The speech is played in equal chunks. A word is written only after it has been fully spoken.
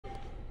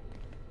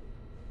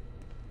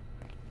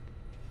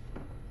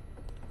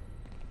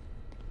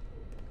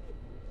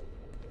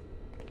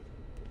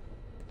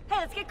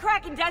Let's get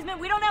cracking, Desmond.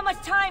 We don't have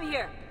much time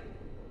here.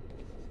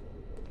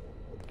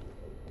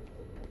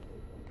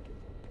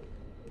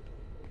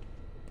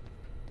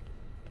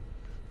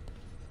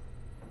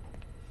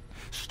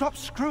 Stop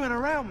screwing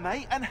around,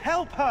 mate, and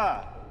help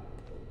her!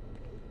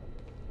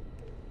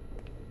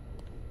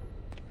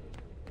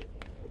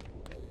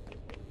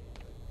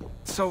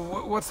 So,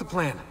 what's the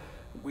plan?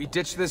 We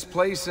ditch this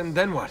place, and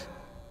then what?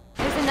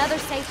 There's another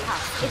safe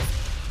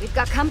house. We've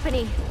got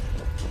company.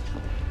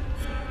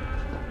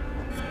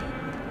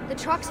 The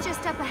truck's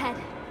just up ahead.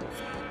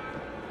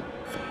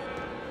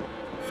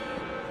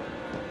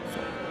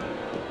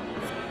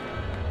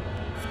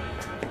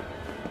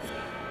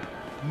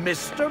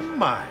 Mr.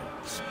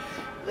 Miles,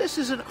 this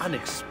is an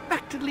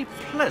unexpectedly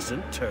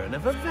pleasant turn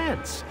of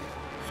events.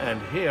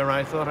 And here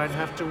I thought I'd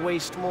have to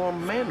waste more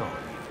men on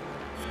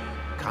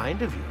you.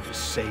 Kind of you to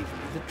save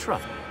me the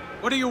trouble.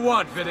 What do you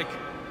want, Vidic?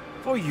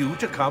 For you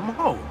to come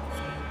home.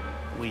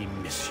 We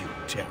miss you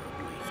terribly.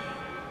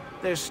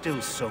 There's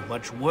still so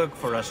much work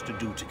for us to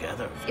do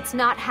together. It's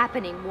not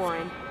happening,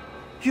 Warren.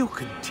 You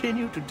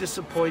continue to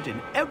disappoint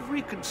in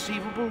every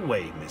conceivable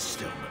way, Miss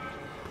Stillman.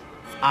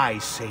 I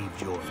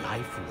saved your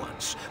life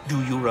once.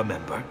 Do you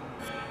remember?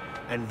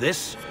 And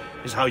this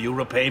is how you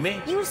repay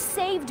me? You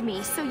saved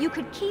me so you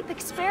could keep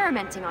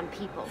experimenting on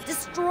people,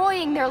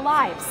 destroying their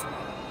lives.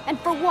 And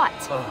for what?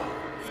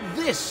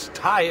 This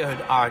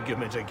tired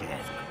argument again.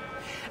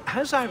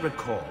 As I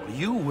recall,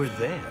 you were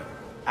there,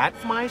 at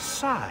my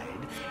side,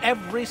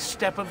 every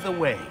step of the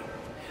way.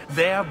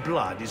 Their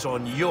blood is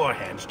on your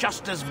hands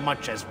just as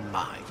much as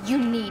mine. You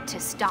need to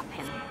stop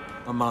him.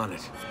 I'm on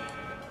it.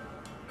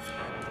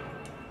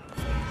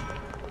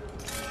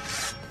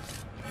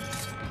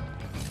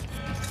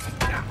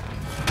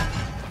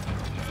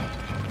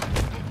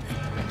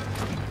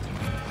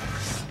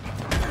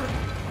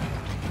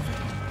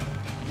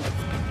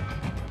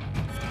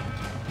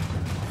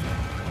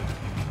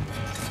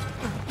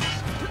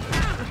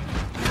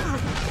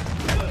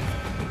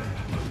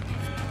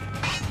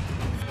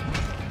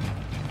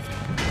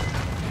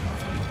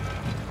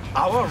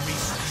 Our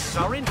resources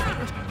are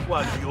infinite,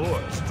 while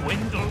yours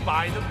dwindle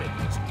by the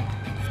minute.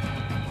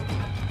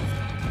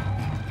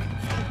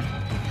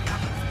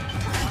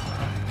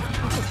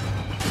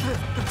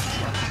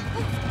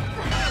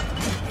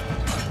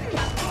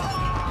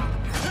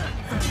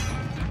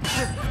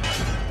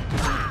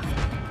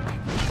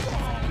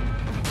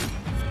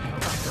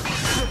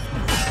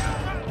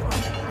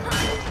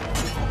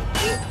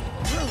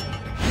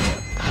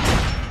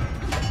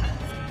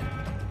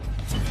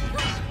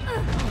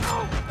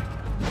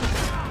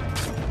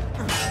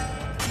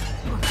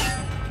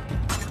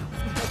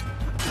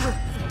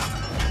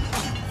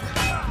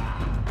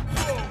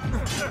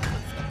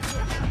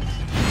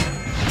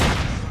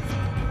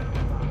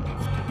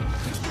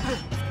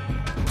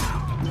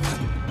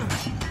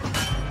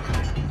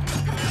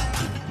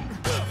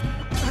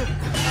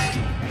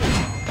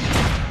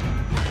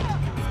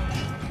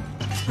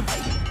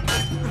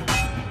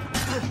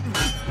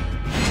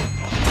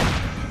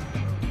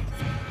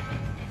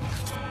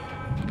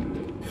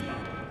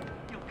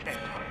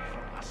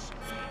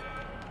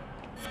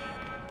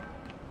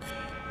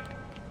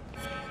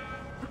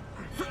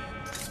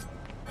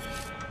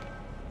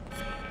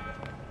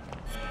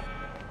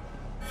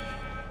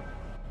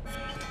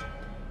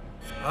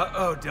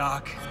 Uh-oh,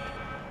 Doc.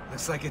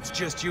 Looks like it's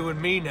just you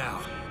and me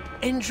now.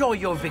 Enjoy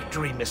your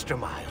victory, Mr.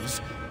 Miles.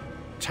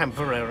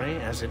 Temporary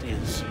as it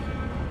is.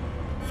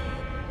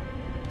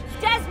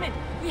 Desmond,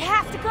 we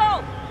have to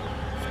go!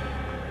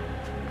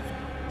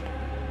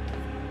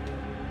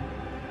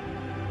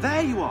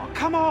 There you are,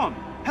 come on!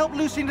 Help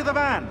Lucy into the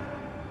van!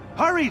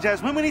 Hurry,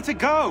 Desmond, we need to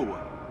go!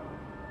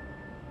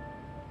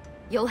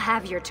 You'll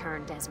have your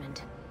turn,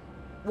 Desmond.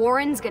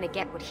 Warren's gonna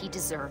get what he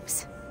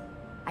deserves.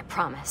 I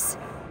promise.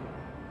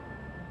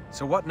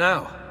 So what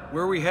now?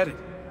 Where are we headed?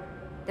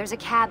 There's a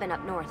cabin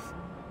up north.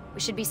 We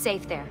should be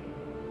safe there.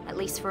 At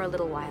least for a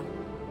little while.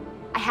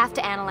 I have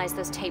to analyze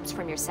those tapes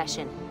from your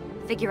session.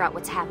 Figure out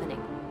what's happening.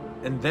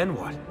 And then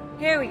what?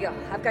 Here we go.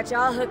 I've got you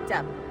all hooked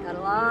up. Got a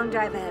long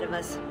drive ahead of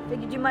us.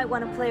 Figured you might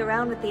want to play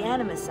around with the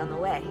Animus on the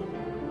way.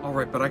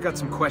 Alright, but I got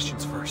some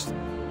questions first.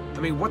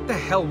 I mean, what the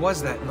hell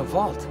was that in the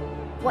vault?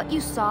 What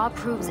you saw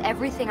proves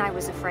everything I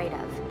was afraid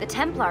of. The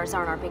Templars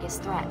aren't our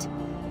biggest threat.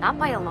 Not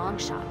by a long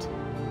shot.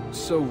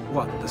 So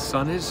what, the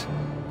sun is?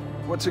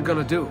 What's it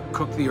gonna do?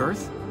 Cook the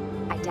Earth?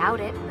 I doubt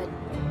it, but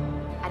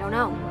I don't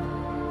know.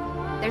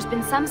 There's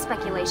been some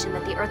speculation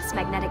that the Earth's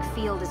magnetic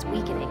field is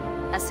weakening.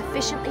 A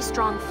sufficiently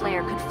strong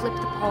flare could flip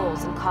the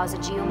poles and cause a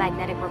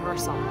geomagnetic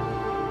reversal.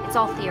 It's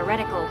all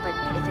theoretical, but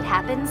if it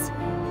happens,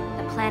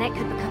 the planet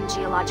could become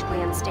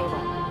geologically unstable.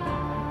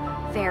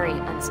 Very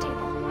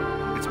unstable.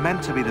 It's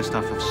meant to be the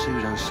stuff of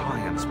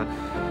pseudoscience, but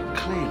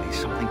clearly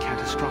something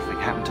catastrophic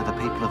happened to the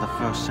people of the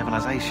first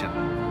civilization.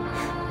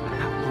 And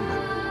that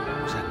woman,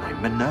 what was her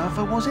name?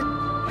 Minerva, was it?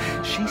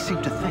 She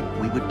seemed to think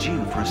we were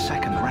due for a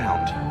second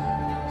round.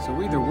 So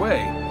either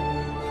way,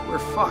 we're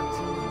fucked.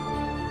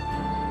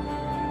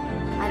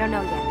 I don't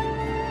know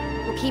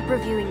yet. We'll keep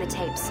reviewing the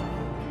tapes.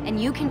 And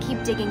you can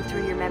keep digging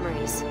through your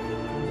memories.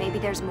 maybe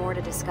there's more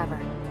to discover.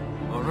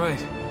 All right.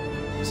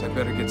 Guess I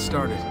better get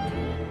started.